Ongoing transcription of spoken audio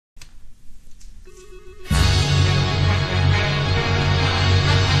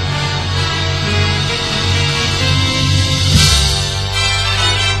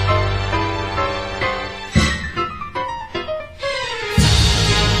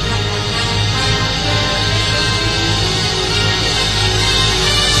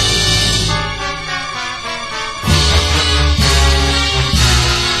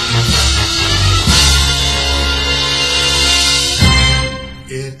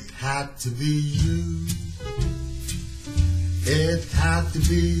had to be you. It had to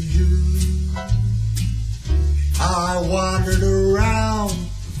be you. I wandered around,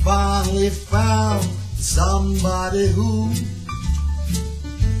 finally found somebody who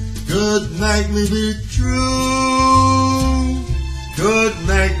could make me be true, could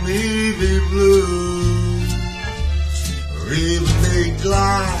make me be blue, or even be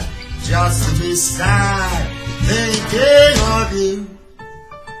glad just to be sad, thinking of you.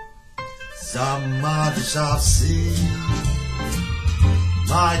 Some others I've seen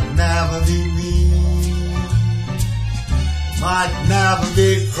might never be me, might never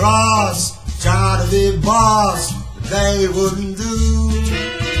be cross, try to be boss, but they wouldn't do.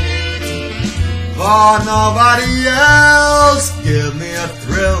 For nobody else give me a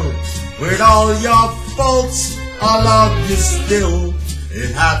thrill. With all your faults, I love you still.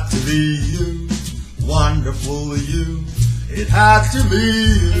 It had to be you, wonderful you. It had to be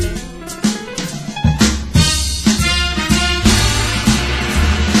you.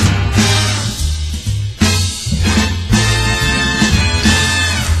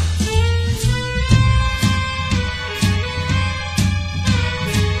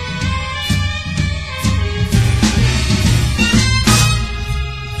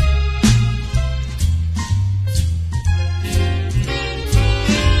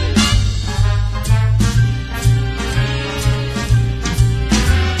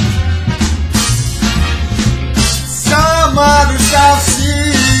 Others I've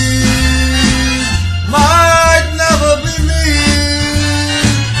seen might never be me.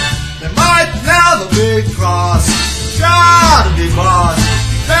 They might never be cross, try to be boss,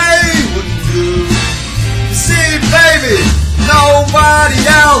 they wouldn't do. You see, baby, nobody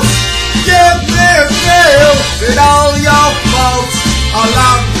else give me a thrill. With all your faults, I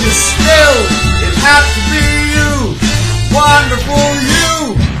love you still. It had to be you, wonderful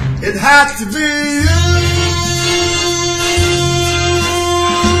you. It had to be you.